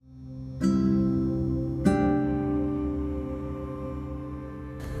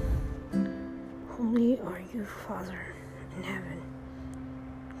Holy are you, Father, in heaven,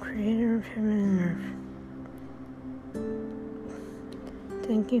 creator of heaven and earth.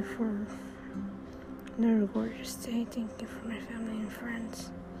 Thank you for another gorgeous day. Thank you for my family and friends.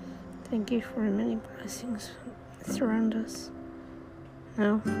 Thank you for the many blessings that surround us,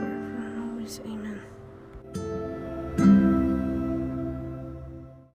 now, forever, and always. Amen.